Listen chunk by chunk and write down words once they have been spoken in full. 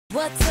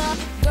What's up,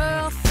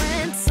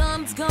 girlfriend?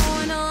 Something's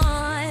going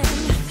on.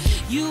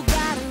 You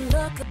gotta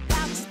look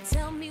about you,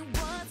 tell me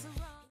what's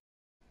wrong.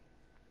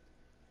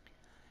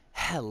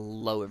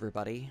 Hello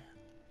everybody,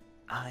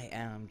 I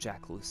am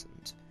Jack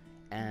Lucent,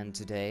 and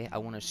today I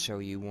want to show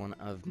you one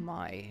of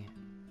my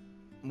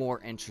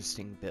more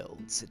interesting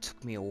builds. It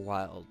took me a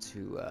while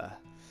to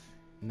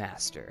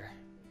master.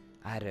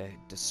 I had to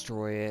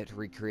destroy it,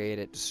 recreate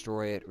it,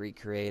 destroy it,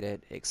 recreate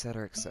it,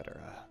 etc,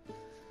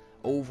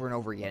 over and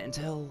over again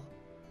until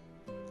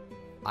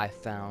I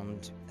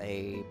found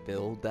a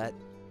build that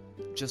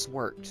just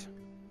worked.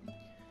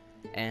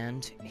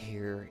 And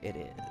here it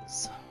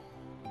is.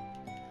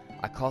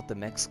 I call it the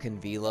Mexican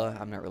Villa.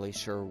 I'm not really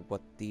sure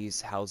what these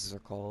houses are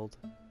called.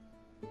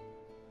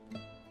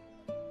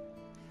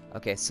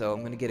 Okay, so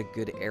I'm gonna get a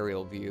good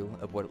aerial view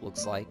of what it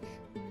looks like.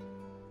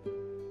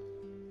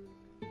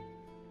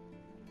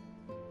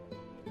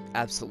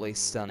 Absolutely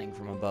stunning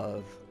from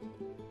above.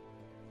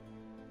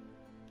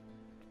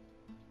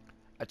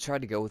 I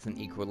tried to go with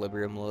an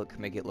equilibrium look,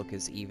 make it look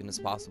as even as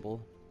possible.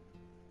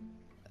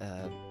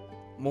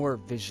 More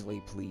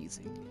visually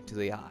pleasing to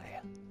the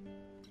eye.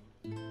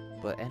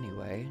 But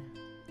anyway,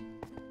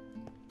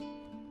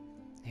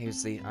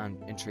 here's the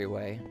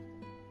entryway.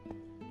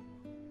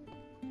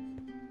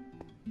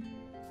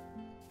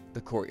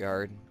 The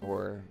courtyard,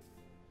 or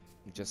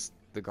just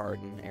the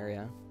garden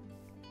area.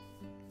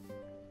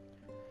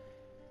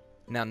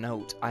 Now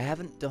note, I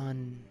haven't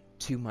done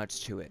too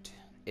much to it.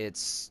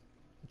 It's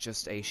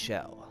just a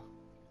shell.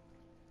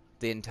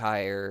 The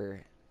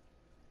entire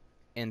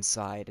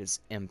inside is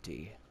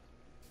empty.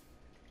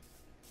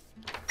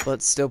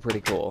 But still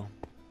pretty cool.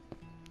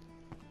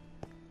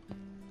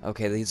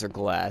 Okay, these are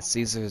glass.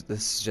 This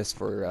is just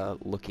for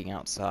looking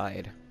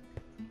outside.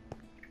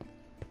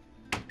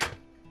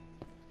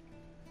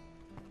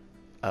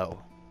 Oh,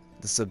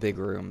 this is a big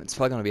room. It's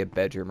probably gonna be a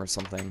bedroom or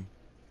something.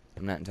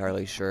 I'm not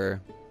entirely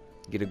sure.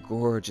 Get a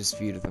gorgeous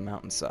view to the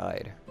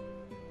mountainside.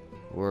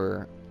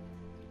 Or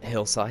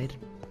hillside?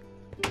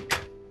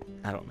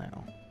 I don't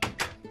know.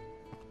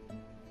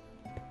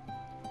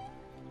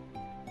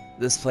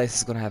 This place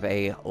is gonna have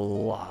a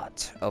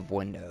lot of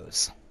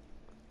windows,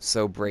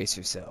 so brace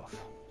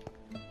yourself.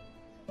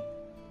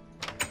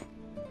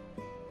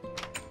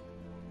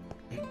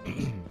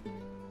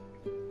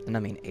 And I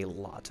mean a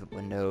lot of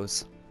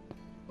windows.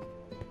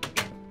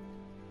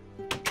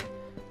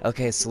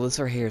 Okay, so this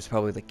right here is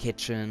probably the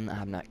kitchen.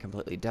 I'm not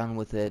completely done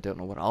with it, don't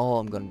know what all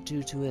I'm gonna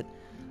do to it.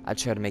 I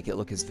try to make it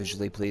look as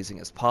visually pleasing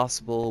as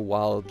possible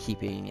while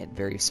keeping it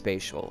very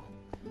spatial.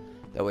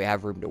 That way I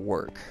have room to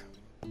work.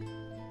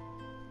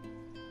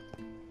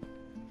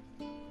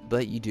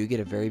 But you do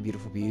get a very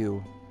beautiful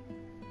view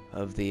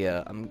of the,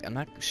 I'm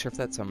not sure if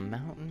that's a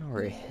mountain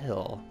or a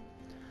hill.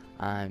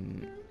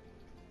 I'm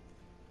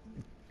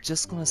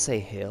just gonna say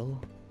hill,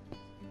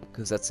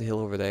 because that's the hill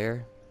over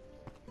there.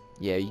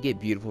 Yeah, you get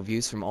beautiful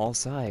views from all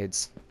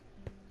sides.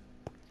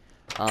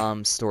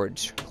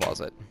 Storage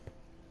closet.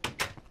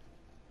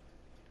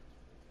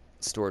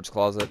 Storage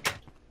closet.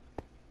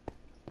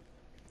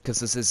 Because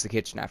this is the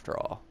kitchen after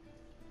all.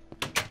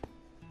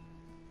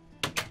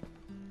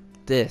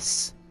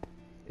 This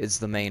is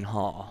the main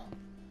hall.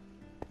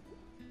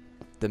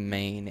 The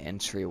main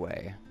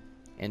entryway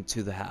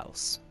into the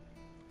house.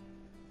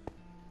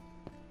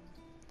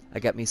 I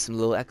got me some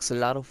little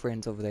axolotl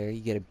friends over there.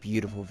 You get a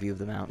beautiful view of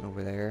the mountain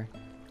over there.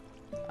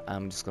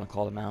 I'm just gonna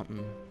call it a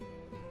mountain.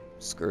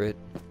 Screw it.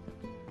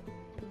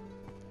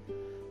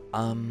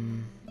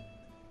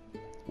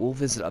 We'll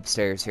visit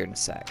upstairs here in a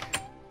sec.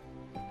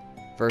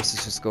 First,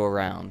 let's just go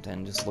around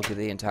and just look at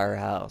the entire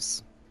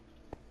house.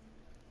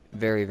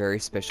 Very, very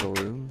special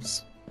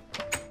rooms.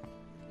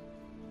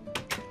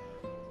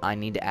 I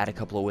need to add a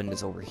couple of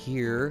windows over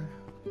here.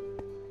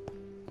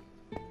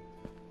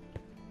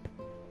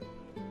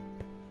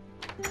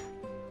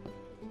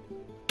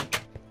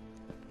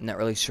 Not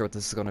really sure what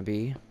this is gonna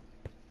be.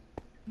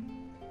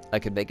 I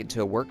could make it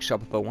to a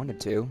workshop if I wanted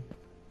to.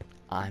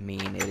 I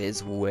mean, it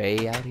is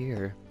way out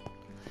here.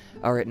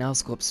 Alright, now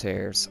let's go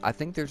upstairs. I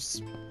think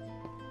there's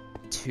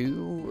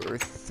 2 or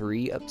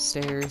 3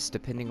 upstairs,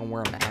 depending on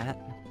where I'm at.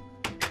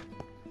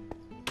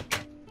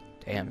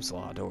 Damn, there's a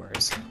lot of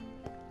doors.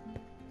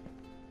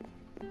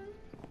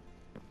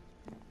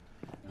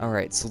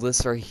 Alright, so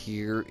this right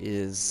here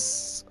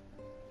is...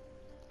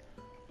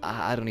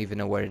 I don't even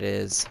know what it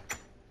is.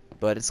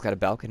 But it's got a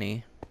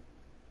balcony.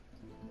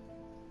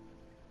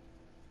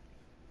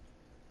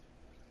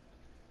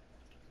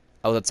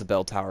 Oh, that's a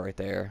bell tower right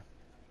there.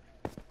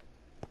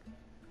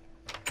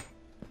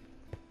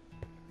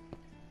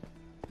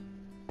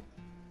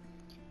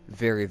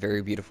 Very,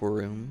 very beautiful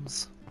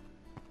rooms.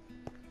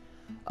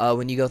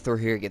 When you go through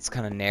here, it gets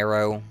kind of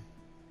narrow.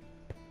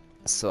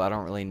 So I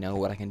don't really know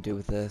what I can do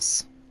with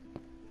this.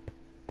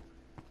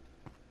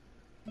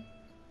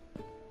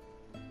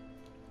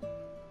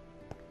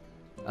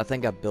 I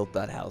think I built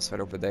that house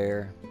right over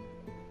there.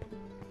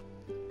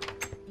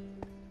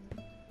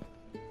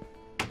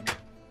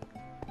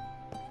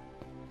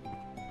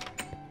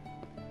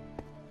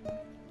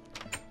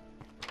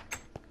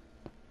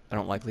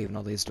 like leaving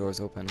all these doors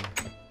open.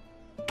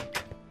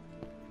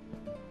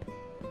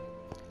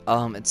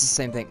 It's the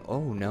same thing.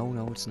 Oh,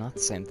 no, it's not the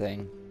same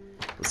thing.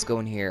 Let's go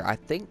in here. I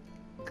think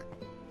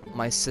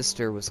my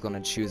sister was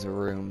gonna choose a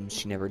room.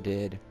 She never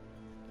did.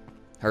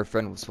 Her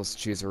friend was supposed to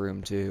choose a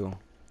room, too.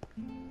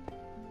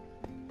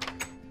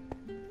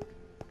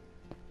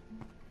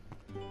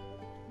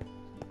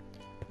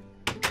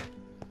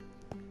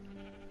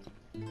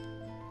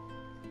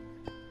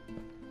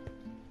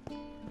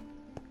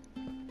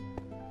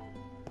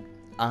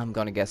 I'm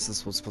gonna guess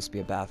this was supposed to be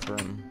a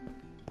bathroom.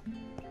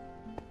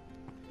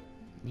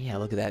 Yeah,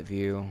 look at that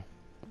view.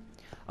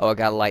 Oh, I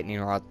got a lightning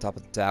rod on top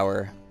of the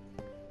tower.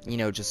 You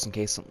know, just in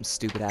case something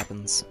stupid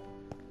happens.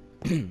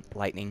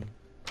 Lightning.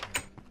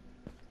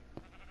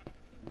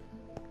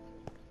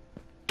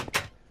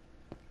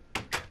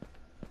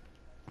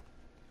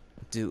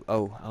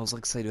 Oh, I was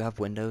like to say, do I have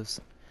windows?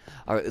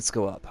 Alright, let's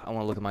go up. I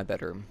want to look at my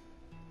bedroom.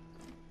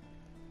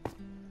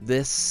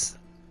 This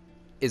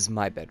is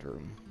my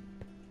bedroom.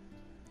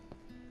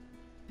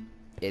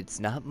 It's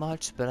not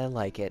much, but I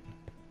like it.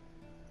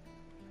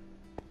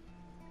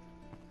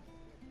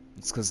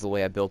 It's because of the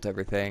way I built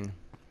everything.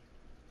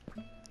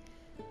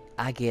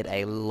 I get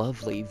a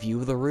lovely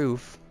view of the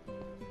roof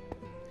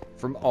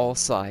from all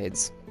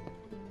sides.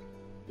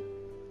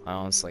 I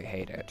honestly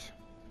hate it.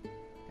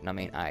 And I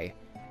mean, I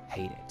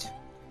hate it.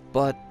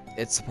 But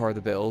it's a part of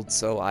the build,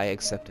 so I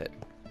accept it.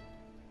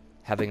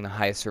 Having the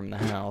highest room in the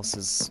house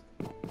is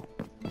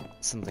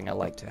something I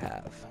like to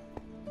have.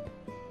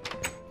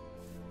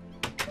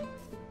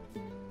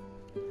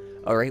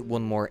 Alright,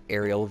 one more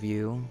aerial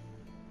view.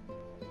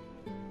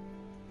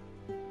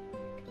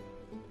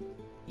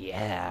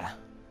 Yeah.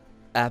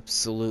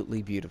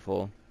 Absolutely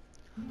beautiful.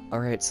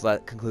 Alright, so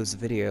that concludes the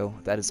video.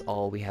 That is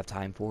all we have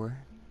time for.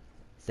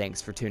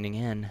 Thanks for tuning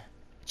in.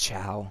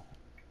 Ciao.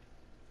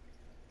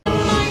 Am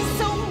I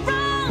so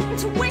wrong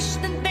to wish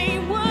that they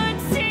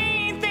would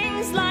see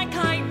things like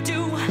I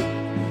do?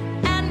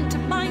 And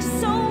am I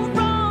so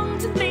wrong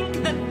to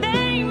think that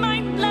they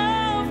might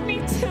love me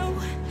too?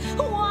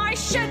 Why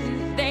shouldn't